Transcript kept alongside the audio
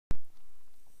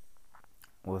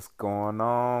What's going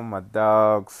on, my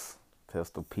dogs?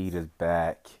 Pistol Pete is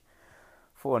back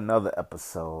for another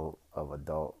episode of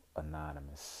Adult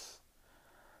Anonymous.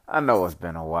 I know it's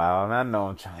been a while, and I know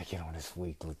I'm trying to get on this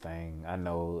weekly thing. I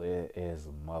know it is a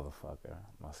motherfucker.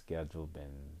 My schedule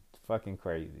been fucking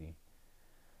crazy.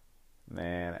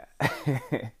 Man,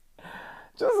 just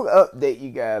to update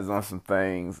you guys on some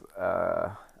things.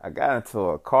 I got into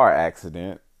a car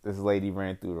accident. This lady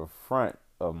ran through the front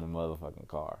of my motherfucking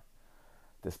car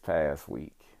this past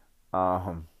week.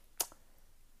 Um,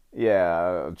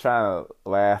 Yeah, I'm trying to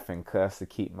laugh and cuss to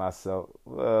keep myself.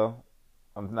 Well,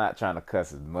 I'm not trying to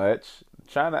cuss as much.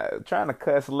 I'm trying to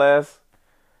cuss less,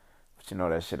 but you know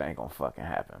that shit ain't gonna fucking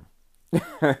happen.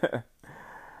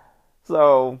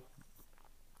 So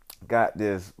got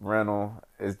this rental.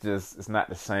 It's not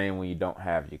the same when you don't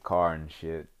have your car and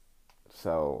shit.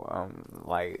 So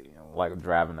like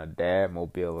driving a dad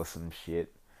mobile or some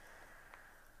shit.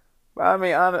 But I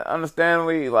mean,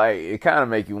 understandably, like it kind of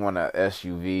make you want a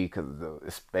SUV because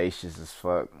it's spacious as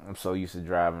fuck. I'm so used to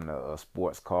driving a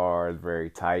sports car, it's very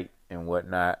tight and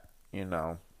whatnot, you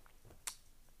know.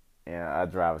 And I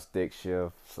drive a stick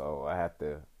shift, so I have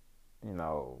to,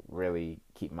 really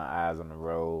keep my eyes on the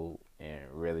road and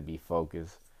really be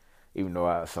focused. Even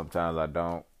though sometimes I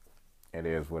don't, it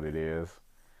is what it is.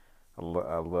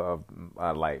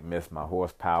 I like miss my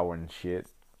horsepower and shit.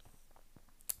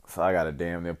 So I gotta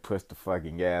damn near push the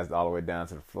fucking gas all the way down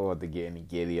to the floor to get any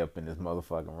giddy up in this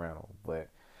motherfucking rental. But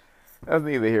that's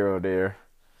neither here nor there.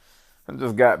 I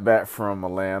just got back from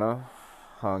Atlanta,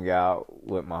 hung out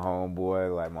with my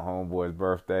homeboy, like my homeboy's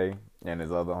birthday and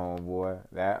his other homeboy.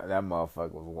 That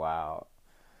motherfucker was wild.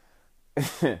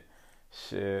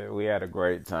 Shit, we had a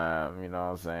great time, you know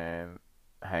what I'm saying?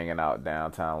 Hanging out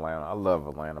downtown Atlanta. I love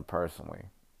Atlanta personally.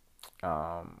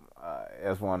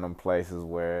 It's one of them places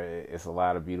where it's a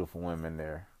lot of beautiful women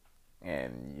there,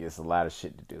 and it's a lot of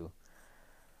shit to do.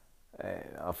 And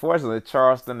unfortunately,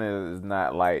 Charleston is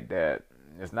not like that.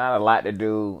 It's not a lot to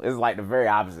do. It's like the very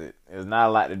opposite. It's not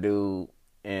a lot to do,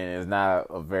 and it's not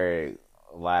a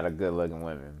lot of good looking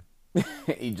women.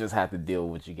 You just have to deal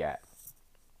with what you got.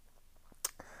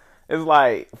 It's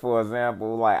like, for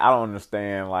example, like I don't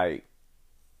understand. Like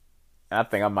I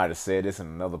think I might have said this in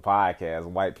another podcast.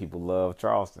 White people love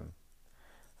Charleston.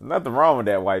 There's nothing wrong with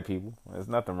that, white people. There's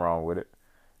nothing wrong with it.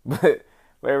 But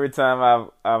every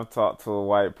time I've talked to a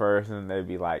white person, they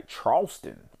be like,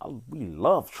 Charleston. We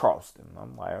love Charleston.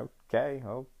 I'm like,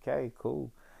 okay,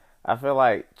 cool. I feel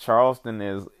like Charleston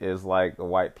is like a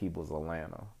white people's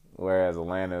Atlanta, whereas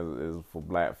Atlanta is for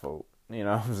black folk. You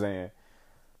know what I'm saying?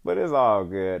 But it's all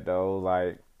good though.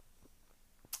 Like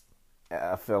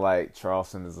I feel like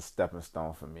Charleston is a stepping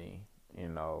stone for me. You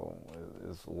know,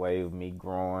 it's a way of me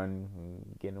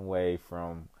growing, getting away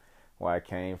from where I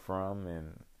came from,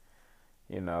 and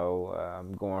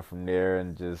I'm going from there,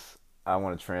 and just I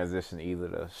want to transition either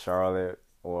to Charlotte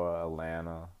or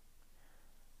Atlanta.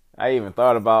 I even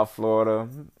thought about Florida.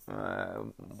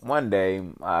 One day,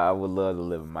 I would love to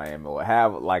live in Miami or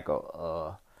have like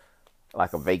a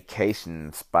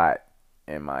vacation spot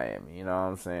in Miami. You know what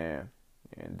I'm saying?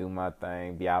 And do my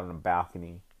thing, be out on the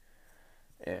balcony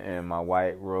in my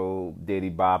white robe, diddy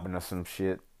bobbing or some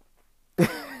shit.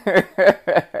 Having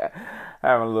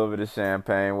a little bit of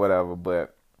champagne, whatever.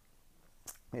 But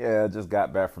yeah, I just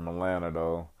got back from Atlanta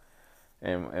though,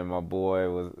 and my boy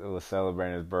was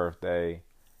celebrating his birthday,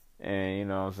 and you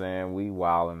know what I'm saying, we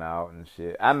wilding out and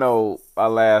shit. I know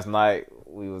last night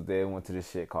we was there, went to this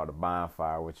shit called the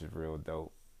Bonfire, which is real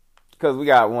dope. Cause we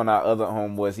got one of our other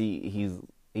homeboys.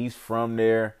 He's from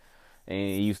there, and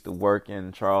he used to work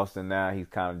in Charleston. Now he's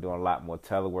kind of doing a lot more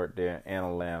telework there in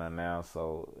Atlanta now,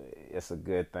 so it's a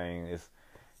good thing.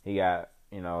 He got,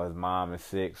 his mom is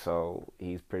sick, so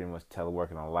he's pretty much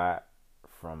teleworking a lot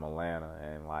from Atlanta,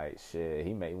 and like shit,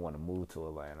 he made me want to move to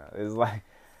Atlanta. It's like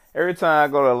every time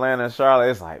I go to Atlanta and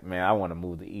Charlotte, it's like, man, I want to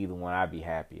move to either one. I'd be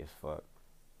happy as fuck.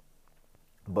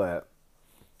 But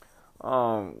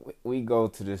we go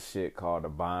to this shit called the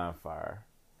Bonfire.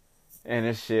 And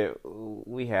this shit,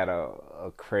 we had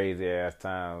a crazy ass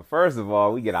time. First of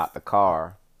all, we get out the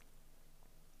car.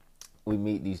 We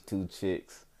meet these two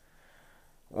chicks.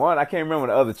 One, I can't remember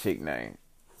the other chick name.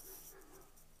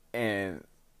 And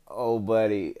old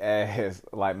buddy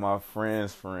asked, like my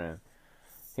friend's friend,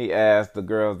 he asked the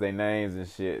girls their names and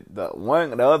shit. The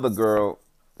other girl,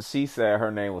 she said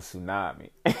her name was Tsunami.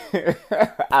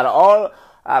 Out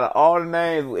of all the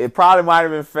names, it probably might have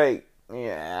been fake.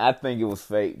 Yeah, I think it was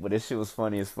fake, but this shit was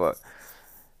funny as fuck.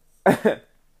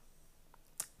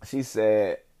 She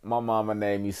said, my mama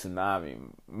named me Tsunami.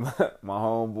 My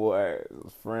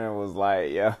homeboy friend was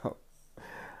like, yo,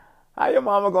 How your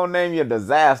mama gonna name you a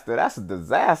disaster? That's a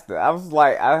disaster. I was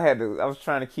like, I was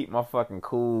trying to keep my fucking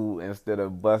cool instead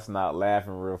of busting out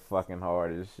laughing real fucking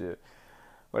hard and shit.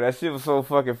 But that shit was so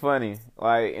fucking funny.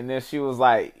 Like, and then she was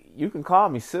like, you can call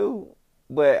me Sue,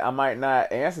 but I might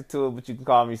not answer to it, but you can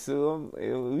call me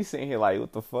Sue. We sitting here like,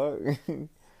 what the fuck?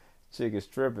 Chick is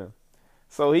tripping.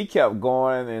 So he kept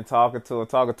going and talking to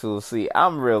her. See,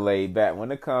 I'm real laid back.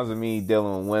 When it comes to me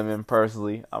dealing with women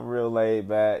personally, I'm real laid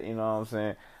back, you know what I'm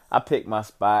saying? I pick my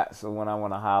spot, so when I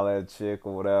want to holler at a chick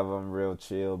or whatever, I'm real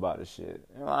chill about the shit.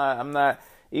 You know, I'm not,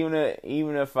 even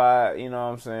if I, you know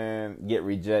what I'm saying, get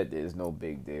rejected, it's no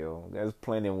big deal. There's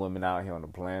plenty of women out here on the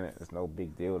planet. It's no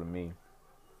big deal to me.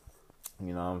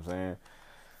 You know what I'm saying?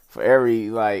 For every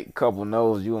like couple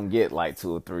no's, you gonna get like 2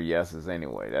 or 3 yeses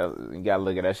anyway. You gotta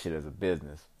look at that shit as a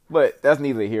business. But that's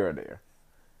neither here or there.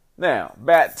 Now,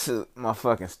 back to my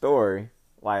fucking story.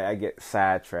 Like, I get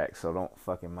sidetracked, so don't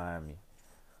fucking mind me.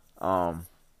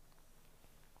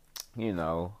 You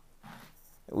know,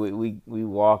 we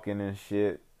walking and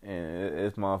shit, and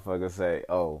this motherfucker say,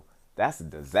 "Oh, that's a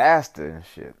disaster and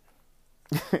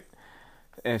shit,"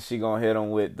 and she gonna hit him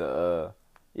with the,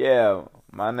 "Yeah,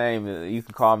 my name is. You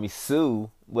can call me Sue,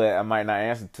 but I might not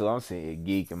answer to." I'm sitting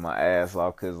here geeking my ass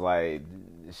off because like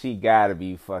she gotta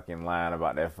be fucking lying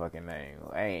about that fucking name.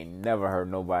 I ain't never heard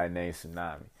nobody named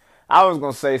Tsunami. I was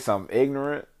gonna say something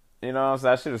ignorant. You know what I'm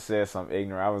saying? I should have said something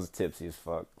ignorant. I was tipsy as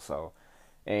fuck, so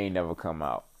it ain't never come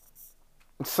out.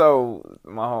 So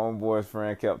my homeboy's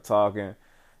friend kept talking,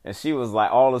 and she was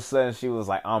like, all of a sudden, she was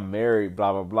like, "I'm married,"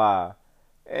 blah blah blah,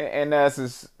 and that's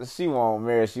just, she wasn't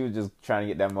married. She was just trying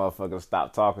to get that motherfucker to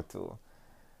stop talking to her.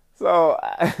 So,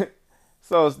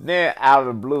 so then out of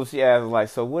the blue, she asked like,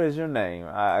 "So what is your name?"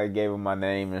 I gave her my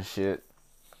name and shit.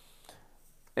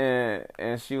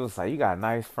 And she was like, "You got a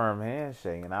nice firm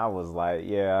handshake." And I was like,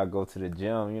 "Yeah, I go to the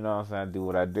gym, you know what I'm saying? I do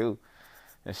what I do."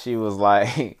 And she was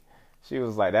like,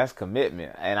 "That's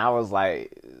commitment." And I was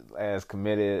like, "As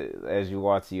committed as you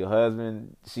are to your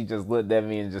husband?" She just looked at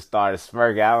me and just started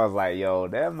smirking. I was like, "Yo,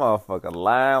 that motherfucker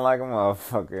lying like a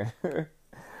motherfucker."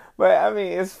 But I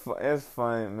mean, it's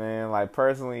fun, man. Like,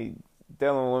 personally,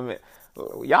 dealing with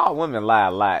women, y'all women lie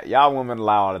a lot. Y'all women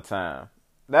lie all the time.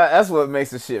 That's what makes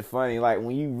the shit funny. Like,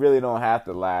 when you really don't have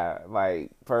to lie.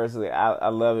 Like, personally, I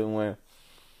love it when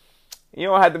you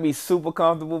don't have to be super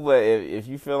comfortable, but if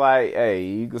you feel like, hey,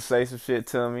 you can say some shit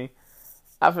to me,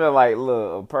 I feel like,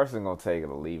 look, a person gonna take it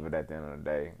or leave it at the end of the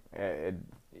day.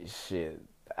 Shit,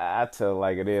 I tell it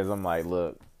like it is. I'm like,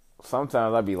 look,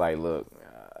 sometimes I be like, look,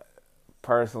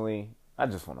 personally, I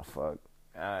just want to fuck.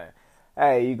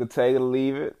 Hey, you can take it or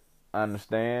leave it. I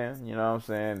understand, you know what I'm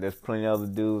saying? There's plenty of other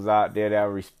dudes out there that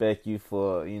respect you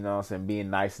for, you know what I'm saying, being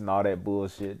nice and all that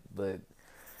bullshit. But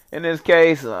in this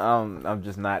case, I'm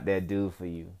just not that dude for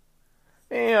you.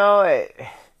 You know,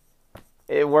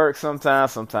 it works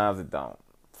sometimes it don't.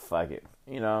 Fuck it.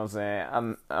 You know what I'm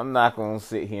saying? I'm not gonna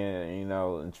sit here, you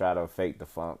know, and try to fake the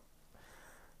funk.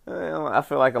 I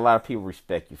feel like a lot of people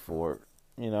respect you for it.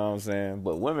 You know what I'm saying?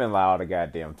 But women lie all the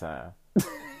goddamn time.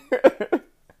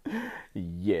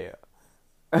 Yeah.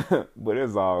 But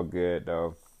it's all good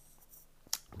though.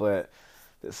 But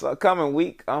this upcoming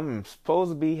week, I'm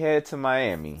supposed to be headed to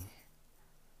Miami.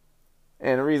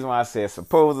 And the reason why I said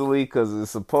supposedly, because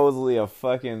it's supposedly a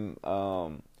fucking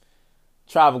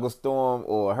tropical storm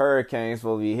or hurricane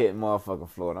supposed to be hitting motherfucking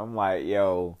Florida. I'm like,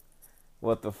 yo,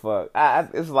 what the fuck?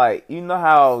 It's like, you know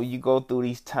how you go through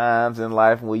these times in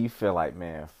life where you feel like,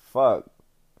 man, fuck,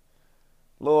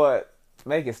 Lord,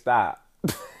 make it stop.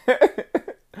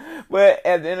 But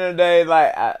at the end of the day,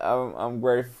 like, I'm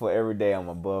grateful for every day I'm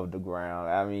above the ground.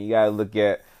 I mean, you gotta look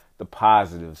at the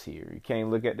positives here. You can't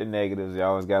look at the negatives. You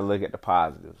always gotta look at the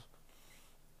positives.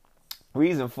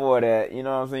 Reason for that, you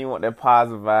know what I'm saying? You want that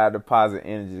positive vibe, the positive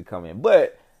energy to come in.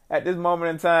 But at this moment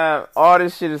in time, all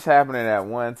this shit is happening at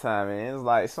one time. And it's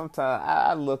like, sometimes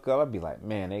I look up, I be like,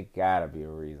 man, there gotta be a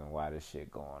reason why this shit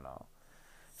going on.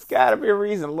 It's gotta be a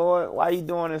reason, Lord. Why you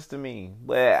doing this to me?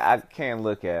 But I can't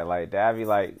look at it like that. I be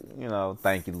like, you know,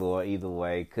 thank you, Lord, either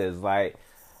way. Because, like,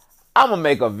 I'm going to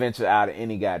make a venture out of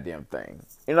any goddamn thing.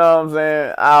 You know what I'm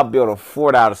saying? I'll build a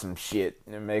fort out of some shit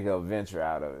and make a venture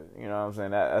out of it. You know what I'm saying?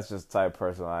 That's just the type of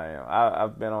person I am.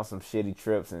 I've been on some shitty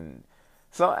trips. And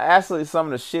some of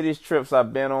the shittiest trips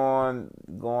I've been on,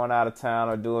 going out of town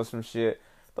or doing some shit,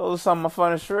 those are some of my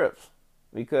funnest trips.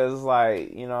 Because,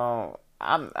 like, you know,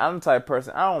 I'm the type of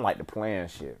person, I don't like to plan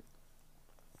shit.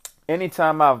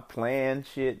 Anytime I've planned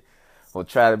shit, or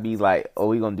try to be like, oh,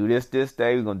 we gonna do this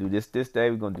day, we gonna do this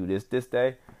day, we gonna do this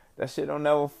day, that shit don't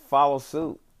never follow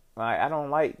suit. Like, I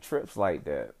don't like trips like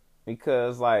that.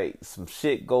 Because, like, some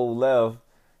shit go left,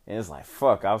 And it's like,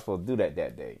 fuck, I was supposed to do that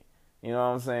day. You know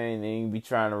what I'm saying? And you be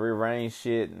trying to rearrange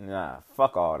shit. Nah,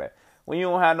 fuck all that. When you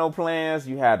don't have no plans,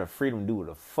 you have the freedom to do what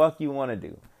the fuck you want to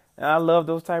do. And I love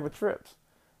those type of trips.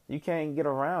 You can't get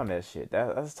around that shit.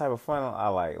 That's the type of fun I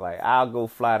like. Like, I'll go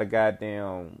fly to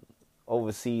goddamn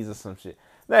overseas or some shit.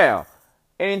 Now,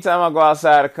 anytime I go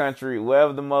outside the country,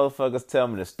 wherever the motherfuckers tell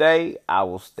me to stay, I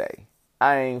will stay.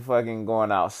 I ain't fucking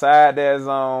going outside that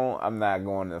zone. I'm not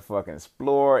going to fucking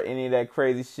explore any of that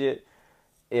crazy shit.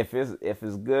 If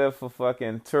it's good for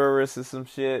fucking tourists or some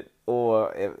shit,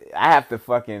 or if I have to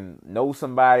fucking know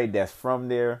somebody that's from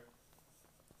there,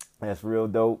 that's real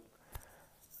dope,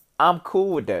 I'm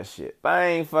cool with that shit. But I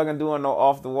ain't fucking doing no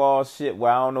off the wall shit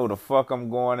where I don't know the fuck I'm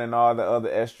going and all the other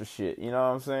extra shit. You know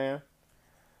what I'm saying?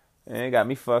 And it got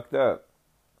me fucked up.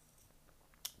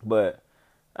 But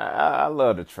I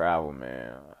love to travel,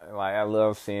 man. Like, I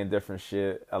love seeing different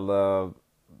shit. I love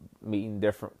meeting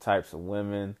different types of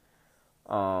women.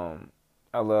 I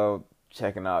love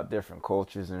checking out different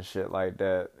cultures and shit like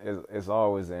that. It's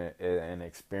always an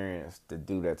experience to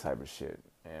do that type of shit.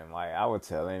 And like, I would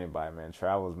tell anybody, man,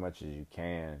 travel as much as you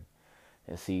can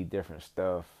and see different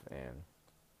stuff and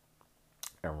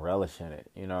relish in it.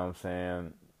 You know what I'm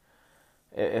saying?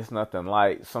 It's nothing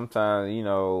like, sometimes, you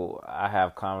know, I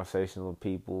have conversations with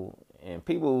people, and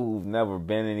people who've never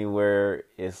been anywhere,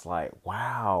 it's like,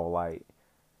 wow, like,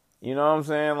 you know what I'm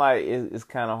saying? Like, it's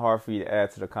kind of hard for you to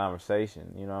add to the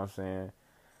conversation, you know what I'm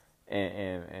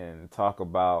saying? And talk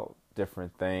about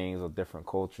different things or different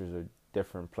cultures or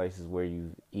different places where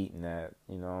you've eaten at,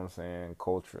 you know what I'm saying,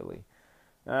 culturally.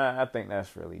 I think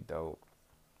that's really dope.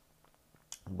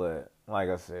 But like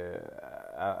I said,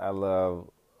 I love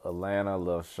Atlanta, I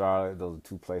love Charlotte. Those are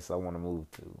two places I want to move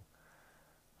to.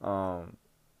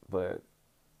 But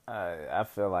I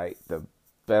feel like the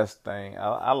best thing,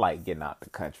 I like getting out the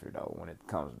country though when it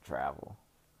comes to travel.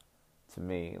 To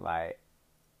me, like,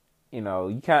 you know,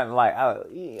 you kind of like,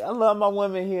 I love my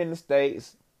women here in the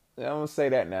States. I'm gonna say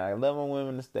that now. I love my women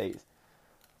in the States.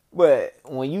 But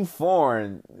when you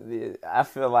foreign, I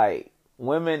feel like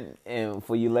women, and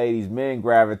for you ladies, men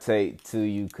gravitate to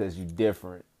you because you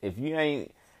different. If you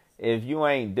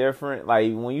ain't different,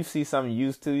 like when you see something you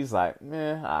used to, it's like,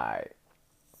 man, alright,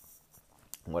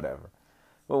 whatever.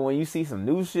 But when you see some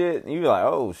new shit, you be like,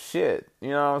 oh shit, you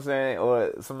know what I'm saying?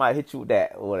 Or somebody hit you with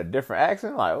that, with a different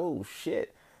accent, like, oh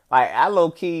shit. Like, I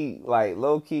low key, I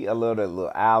love that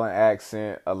little island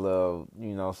accent. I love,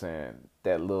 you know what I'm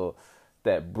saying,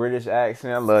 that British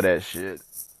accent. I love that shit.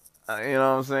 You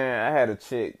know what I'm saying? I had a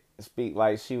chick speak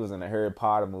like she was in a Harry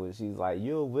Potter movie. She's like,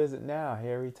 you'll visit now,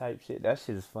 Harry type shit. That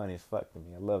shit is funny as fuck to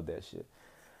me. I love that shit.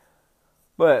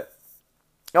 But,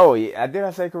 oh yeah, did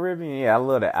I say Caribbean? Yeah, I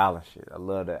love the island shit. I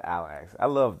love the island accent. I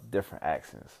love different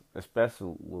accents,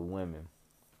 especially with women.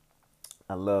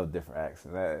 I love different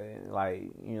accents. Like,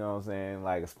 you know what I'm saying?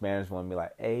 Like a Spanish one be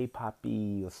like, hey,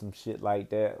 papi, or some shit like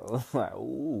that. Like,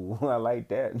 ooh, I like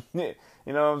that. You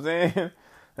know what I'm saying?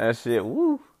 That shit,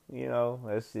 woo. You know,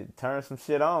 that shit, turn some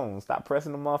shit on. Stop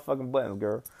pressing the motherfucking buttons,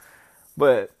 girl.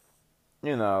 But,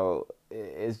 you know,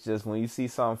 it's just when you see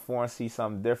something foreign, see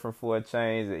something different for a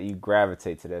change, that you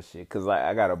gravitate to that shit. Because, like,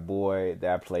 I got a boy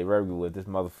that I play rugby with. This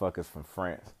motherfucker's from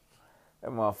France. That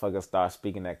motherfucker start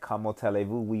speaking that "Comment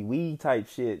allez-vous, oui, oui" type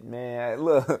shit, man.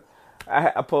 Look,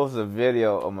 I posted a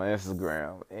video on my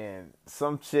Instagram, and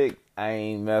some chick I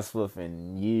ain't messed with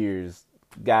in years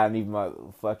got underneath my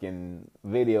fucking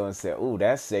video and said, "Ooh,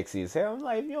 that's sexy as hell." I'm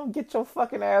like, if you don't get your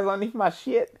fucking ass underneath my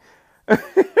shit.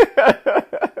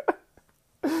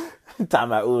 Talking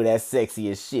about, ooh, that's sexy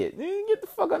as shit. Get the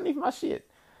fuck underneath my shit.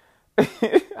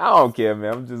 I don't care,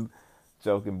 man. I'm just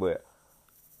joking, but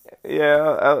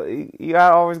yeah, you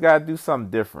always gotta do something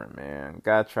different, man.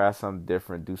 Gotta try something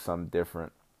different, do something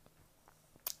different,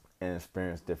 and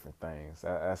experience different things.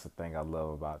 That's the thing I love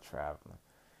about traveling.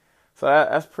 So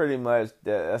that's pretty much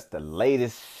that's the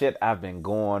latest shit I've been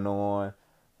going on,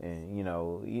 and you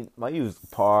know, I use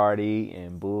party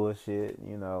and bullshit.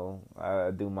 You know,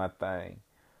 I do my thing.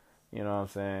 You know what I'm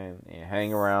saying? And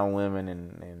hang around women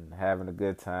and having a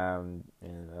good time.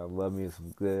 And I love me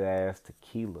some good ass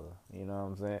tequila. You know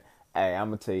what I'm saying? Hey, I'm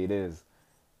going to tell you this.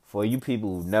 For you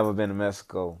people who've never been to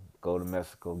Mexico, go to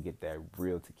Mexico, get that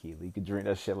real tequila. You can drink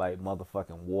that shit like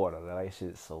motherfucking water. That shit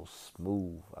is so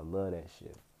smooth. I love that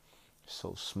shit.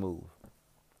 So smooth.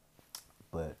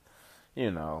 But,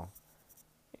 you know,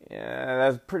 yeah,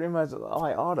 that's pretty much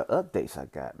like all the updates I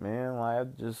got, man. Like,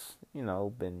 I've just, you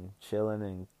know, been chilling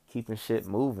and keeping shit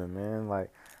moving, man.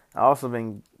 Like, I also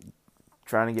been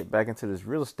trying to get back into this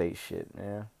real estate shit,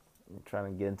 man. I'm trying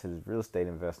to get into this real estate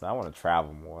investing. I want to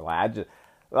travel more.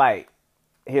 Like,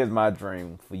 here's my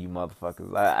dream for you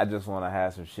motherfuckers. I just want to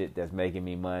have some shit that's making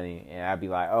me money, and I'd be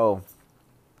like, oh,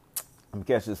 I'm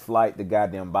catch this flight to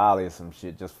goddamn Bali or some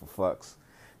shit just for fucks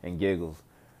and giggles.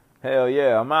 Hell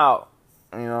yeah, I'm out.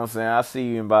 You know what I'm saying? I'll see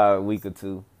you in about a week or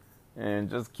two. And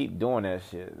just keep doing that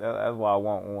shit. That's why I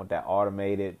want that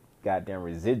automated goddamn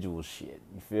residual shit.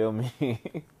 You feel me?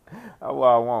 That's what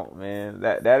I want, man.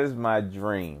 That is my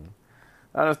dream.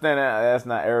 I understand that that's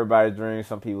not everybody's dream.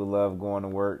 Some people love going to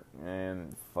work,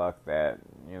 and fuck that.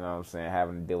 You know what I'm saying?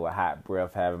 Having to deal with hot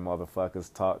breath, having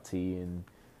motherfuckers talk to you,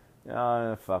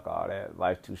 and fuck all that.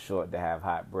 Life's too short to have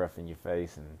hot breath in your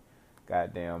face and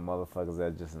goddamn motherfuckers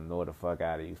that just annoy the fuck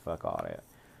out of you. Fuck all that.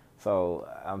 So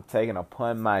I'm taking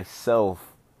upon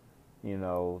myself,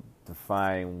 to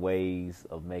find ways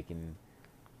of making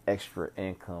extra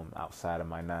income outside of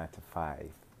my 9 to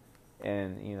 5.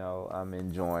 And, I'm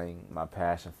enjoying my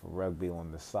passion for rugby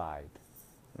on the side.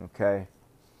 Okay?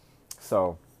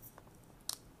 So,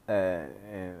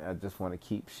 and I just want to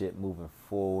keep shit moving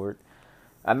forward.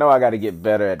 I know I got to get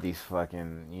better at these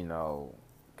fucking,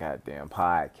 goddamn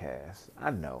podcasts. I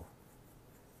know.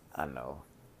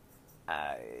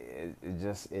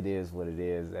 It is what it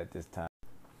is at this time.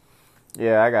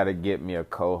 Yeah, I got to get me a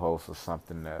co-host or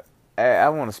something that I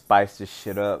want to spice this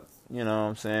shit up. You know what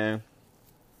I'm saying?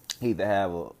 Either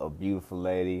have a beautiful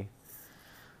lady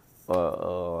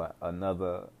or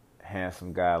another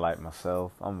handsome guy like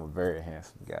myself. I'm a very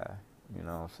handsome guy. You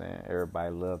know what I'm saying?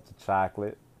 Everybody loves the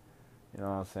chocolate. You know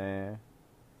what I'm saying?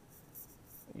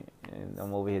 And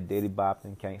I'm over here diddy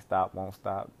bopping, can't stop, won't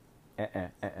stop. You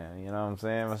know what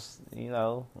I'm saying?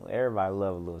 Everybody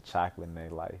love a little chocolate in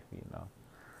their life,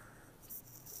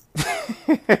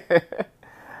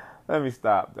 Let me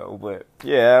stop though, but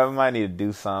yeah, I might need to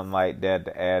do something like that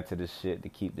to add to this shit to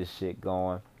keep this shit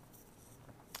going.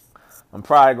 I'm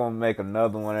probably gonna make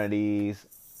another one of these.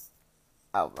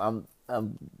 I'm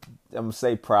gonna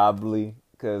say probably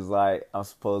because like I'm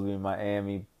supposed to be in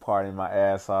Miami partying my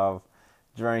ass off,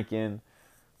 drinking,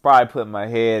 probably put my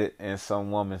head in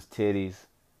some woman's titties,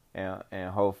 and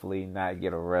hopefully not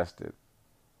get arrested.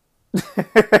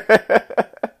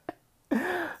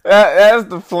 That's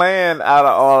the plan out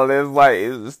of all of this. Like,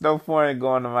 it's no point in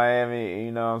going to Miami,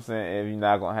 you know what I'm saying, if you're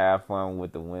not going to have fun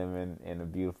with the women and the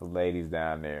beautiful ladies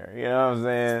down there. You know what I'm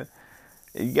saying?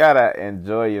 You got to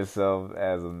enjoy yourself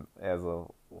as a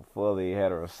fully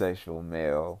heterosexual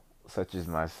male, such as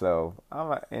myself. I'm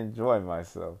going to enjoy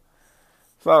myself.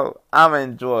 So, I'm going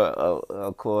to enjoy,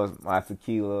 of course, my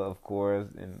tequila, of course,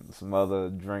 and some other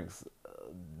drinks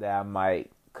that I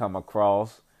might come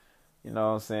across. You know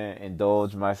what I'm saying?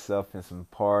 Indulge myself in some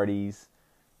parties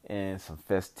and some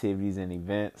festivities and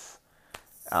events.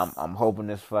 I'm hoping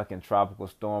this fucking tropical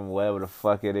storm, whatever the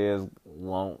fuck it is,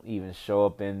 won't even show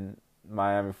up in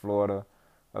Miami, Florida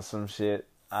or some shit.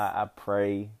 I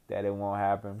pray that it won't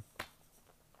happen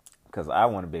because I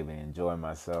want to be able to enjoy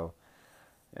myself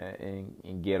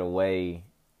and get away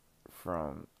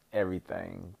from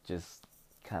everything. Just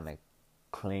kind of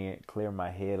clear my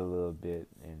head a little bit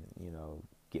and,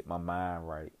 get my mind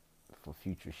right for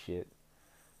future shit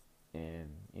and,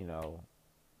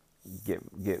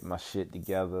 get my shit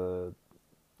together,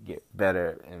 get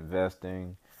better at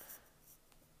investing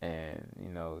and,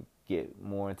 get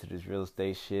more into this real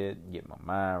estate shit, get my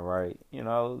mind right.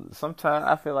 Sometimes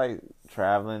I feel like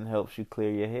traveling helps you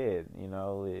clear your head.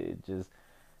 It just,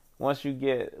 once you've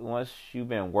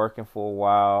been working for a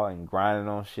while and grinding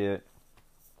on shit,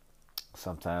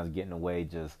 sometimes getting away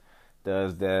just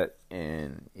does that,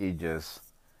 and it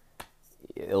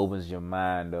opens your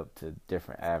mind up to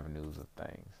different avenues of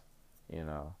things.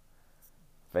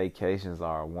 Vacations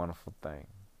are a wonderful thing,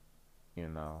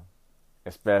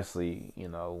 especially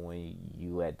when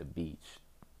you at the beach.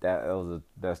 Those are the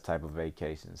best type of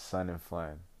vacation, sun and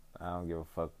fun. I don't give a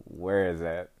fuck where it's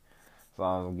at, as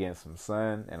long as I'm getting some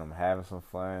sun and I'm having some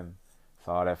fun. It's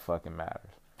all that fucking matters.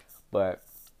 But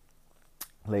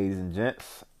ladies and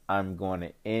gents, I'm going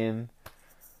to end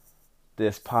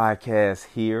this podcast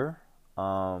here.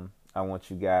 I want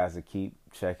you guys to keep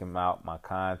checking out my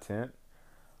content.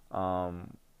 I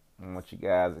want you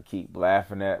guys to keep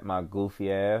laughing at my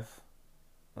goofy ass.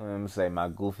 Let me say my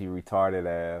goofy retarded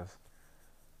ass,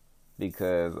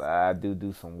 because I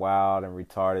do some wild and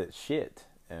retarded shit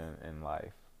in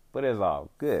life. But it's all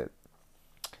good.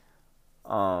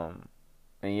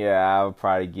 And yeah, I'll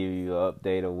probably give you an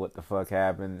update of what the fuck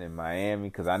happened in Miami,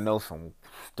 because I know some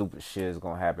stupid shit is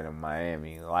going to happen in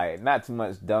Miami. Like, not too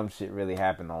much dumb shit really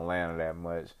happened in Atlanta that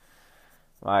much.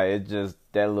 Like, it just,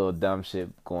 that little dumb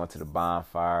shit going to the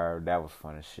bonfire, that was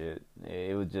fun as shit.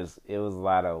 It was a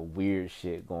lot of weird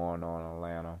shit going on in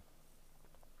Atlanta.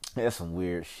 There's some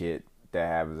weird shit that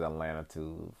happens in Atlanta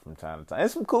too from time to time.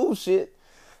 It's some cool shit.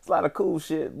 It's a lot of cool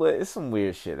shit, but it's some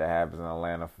weird shit that happens in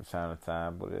Atlanta from time to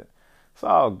time. But it's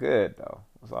all good though.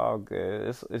 It's all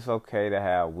good. It's okay to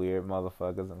have weird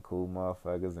motherfuckers and cool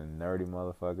motherfuckers and nerdy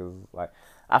motherfuckers. Like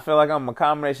I feel like I'm a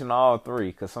combination of all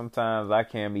three. Cause sometimes I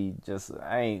can be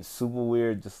I ain't super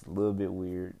weird, just a little bit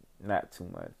weird, not too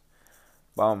much.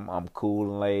 But I'm cool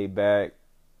and laid back.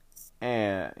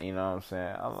 And, you know what I'm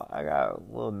saying, I got a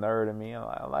little nerd in me.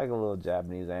 I like a little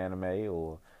Japanese anime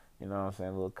or, you know what I'm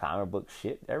saying, a little comic book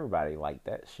shit. Everybody like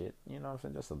that shit, you know what I'm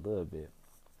saying, just a little bit.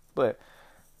 But,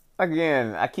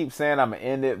 again, I keep saying I'm going to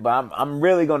end it, but I'm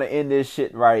really going to end this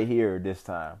shit right here this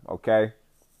time, okay?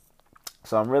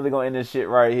 So I'm really going to end this shit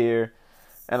right here,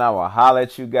 and I will holler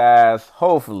at you guys,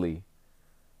 hopefully.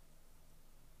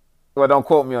 Well, don't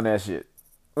quote me on that shit.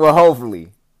 Well,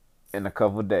 hopefully, in a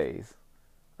couple days.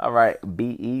 All right, be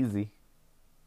easy.